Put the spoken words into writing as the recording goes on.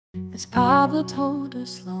As Pablo told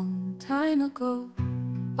us long time ago,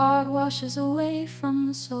 art washes away from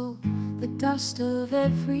the soul the dust of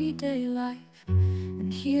everyday life.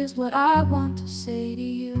 And here's what I want to say to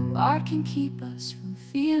you: art can keep us from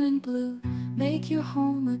feeling blue. Make your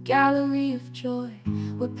home a gallery of joy,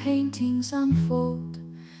 where paintings unfold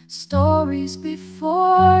stories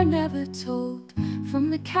before never told. From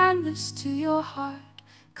the canvas to your heart,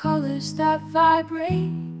 colors that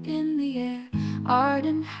vibrate in the air. Art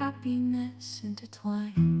and happiness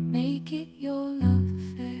intertwine, make it your love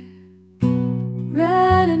affair.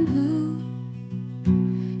 Red and blue,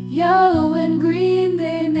 yellow and green,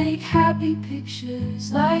 they make happy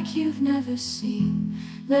pictures like you've never seen.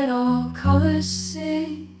 Let all colors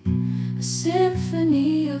sing, a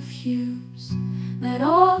symphony of hues. Let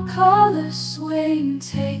all colors swing,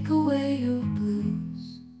 take away your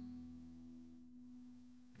blues,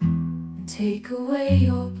 and take away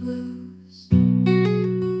your blues.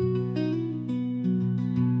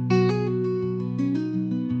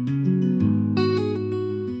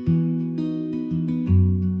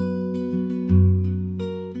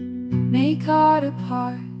 Make art a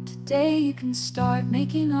part. Today you can start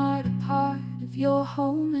making art a part of your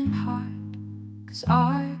home and heart. 'Cause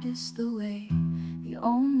art is the way, the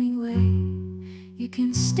only way you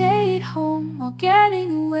can stay at home while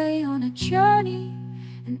getting away on a journey,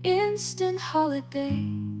 an instant holiday.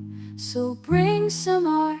 So bring some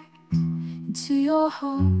art into your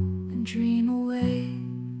home and dream away,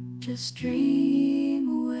 just dream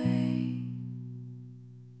away.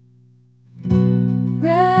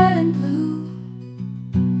 Red and blue,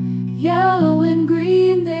 yellow and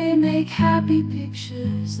green, they make happy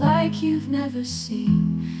pictures like you've never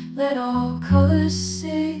seen. Let all colors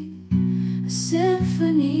sing, a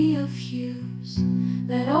symphony of hues.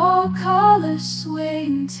 Let all colors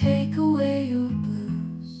swing, take away your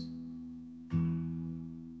blues.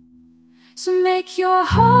 So make your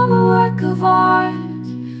home a work of art,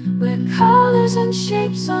 where colors and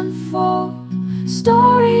shapes unfold,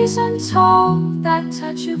 stories untold, that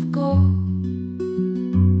touch of gold.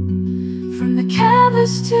 From the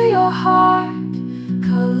canvas to your heart,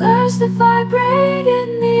 colors that vibrate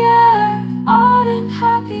in the air. Art and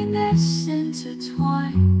happiness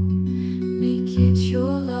intertwine, make it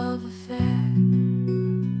your love affair.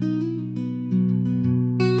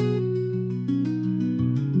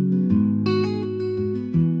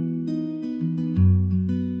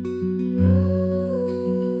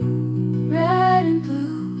 Red and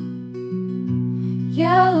blue,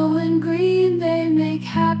 yellow and green, they make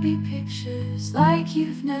happy pictures like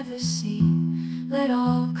you've never seen. Let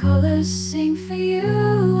all colors sing for you,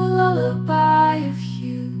 a lullaby of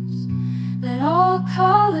hues. Let all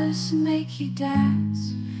colors make you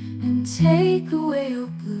dance and take away your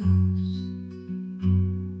blues.